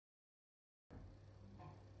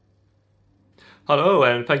Hello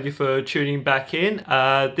and thank you for tuning back in.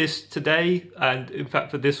 This today, and in fact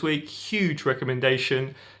for this week, huge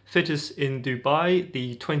recommendation, Fittest in Dubai,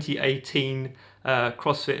 the 2018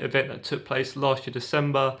 CrossFit event that took place last year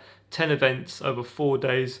December, 10 events over 4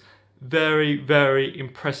 days. Very, very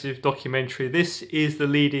impressive documentary. This is the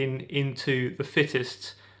lead-in into the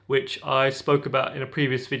Fittest, which I spoke about in a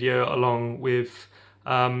previous video along with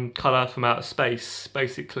Colour from Outer Space,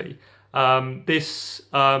 basically. This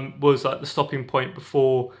was like the stopping point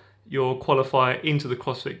before your qualifier into the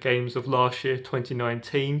CrossFit Games of last year,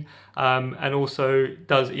 2019, and also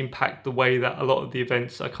does impact the way that a lot of the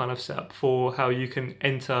events are kind of set up for how you can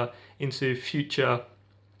enter into future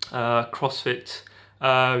CrossFit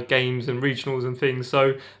games and regionals and things.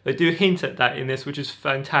 So they do hint at that in this, which is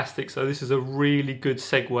fantastic. So this is a really good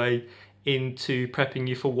segue into prepping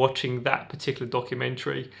you for watching that particular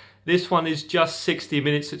documentary. This one is just 60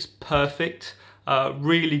 minutes, it's perfect,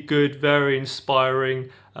 really good, very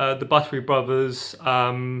inspiring. The Buttery Brothers,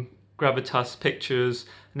 Gravitas Pictures,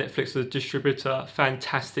 Netflix is a distributor,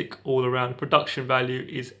 fantastic all around. Production value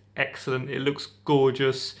is excellent, it looks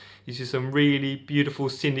gorgeous. You see some really beautiful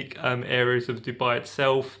scenic areas of Dubai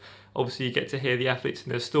itself. Obviously you get to hear the athletes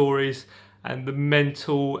and their stories, and the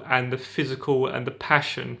mental and the physical and the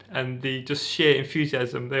passion and the just sheer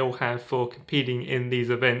enthusiasm they all have for competing in these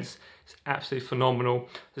events. It's absolutely phenomenal.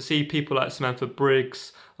 To see people like Samantha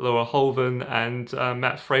Briggs, Laura Holven and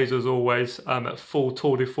Matt Fraser as always at full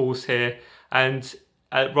tour de force here. And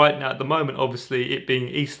right now at the moment, obviously it being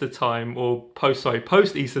Easter time, or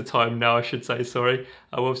post Easter time now I should say, sorry.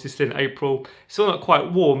 We're obviously still in April. It's still not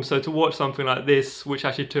quite warm, so to watch something like this, which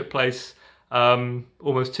actually took place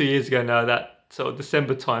almost 2 years ago now, that sort of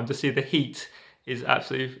December time, to see the heat is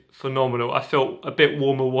absolutely phenomenal. I felt a bit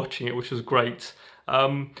warmer watching it, which was great.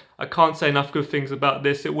 I can't say enough good things about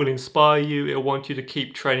this. It will inspire you. It'll want you to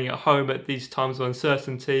keep training at home at these times of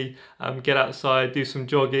uncertainty. Get outside, do some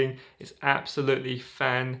jogging. It's absolutely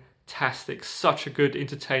fantastic. Such a good,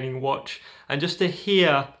 entertaining watch. And just to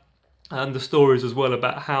hear the stories as well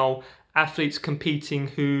about how athletes competing,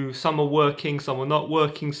 who some are working, some are not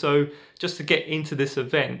working. So just to get into this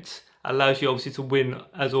event allows you obviously to win,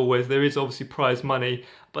 as always. There is obviously prize money,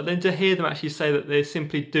 but then to hear them actually say that they're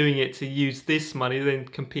simply doing it to use this money, then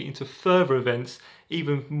compete into further events,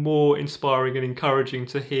 even more inspiring and encouraging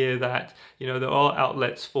to hear that, you know, there are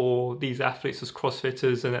outlets for these athletes as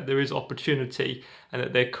CrossFitters, and that there is opportunity, and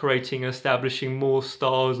that they're creating and establishing more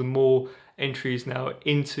stars and more entries now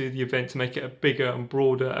into the event to make it a bigger and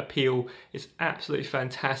broader appeal. It's absolutely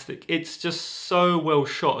fantastic. It's just so well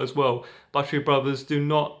shot as well. Buttery Brothers do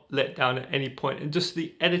not let down at any point, and just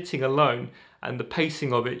the editing alone and the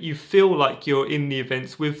pacing of it, you feel like you're in the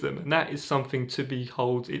events with them, and that is something to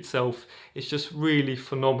behold itself. It's just really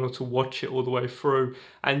phenomenal to watch it all the way through.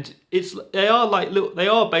 And they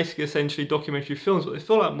are basically essentially documentary films, but they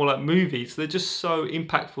feel like more like movies. They're just so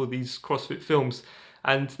impactful, these CrossFit films.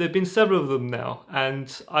 And there have been several of them now, and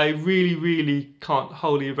I really can't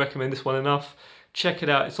wholly recommend this one enough. Check it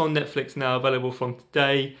out, it's on Netflix now, available from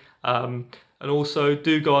today. And also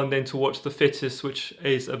do go on then to watch The Fittest, which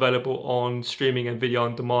is available on streaming and video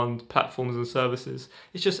on demand platforms and services.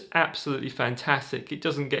 It's just absolutely fantastic. It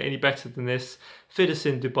doesn't get any better than this. Fittest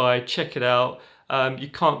in Dubai, check it out. You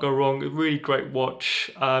can't go wrong, a really great watch.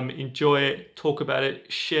 Enjoy it, talk about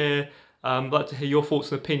it, share. I'd like to hear your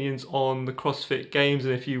thoughts and opinions on the CrossFit Games,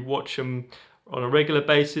 and if you watch them on a regular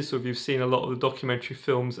basis, or if you've seen a lot of the documentary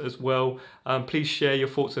films as well. Please share your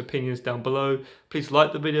thoughts and opinions down below. Please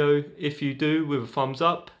like the video if you do, with a thumbs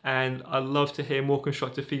up, and I'd love to hear more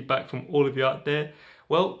constructive feedback from all of you out there.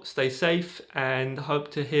 Well, stay safe, and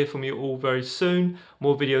hope to hear from you all very soon.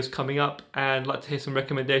 More videos coming up, and I'd like to hear some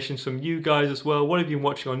recommendations from you guys as well. What have you been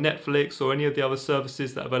watching on Netflix or any of the other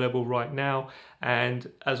services that are available right now?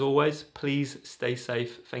 And as always, please stay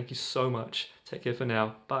safe. Thank you so much. Take care for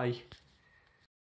now. Bye.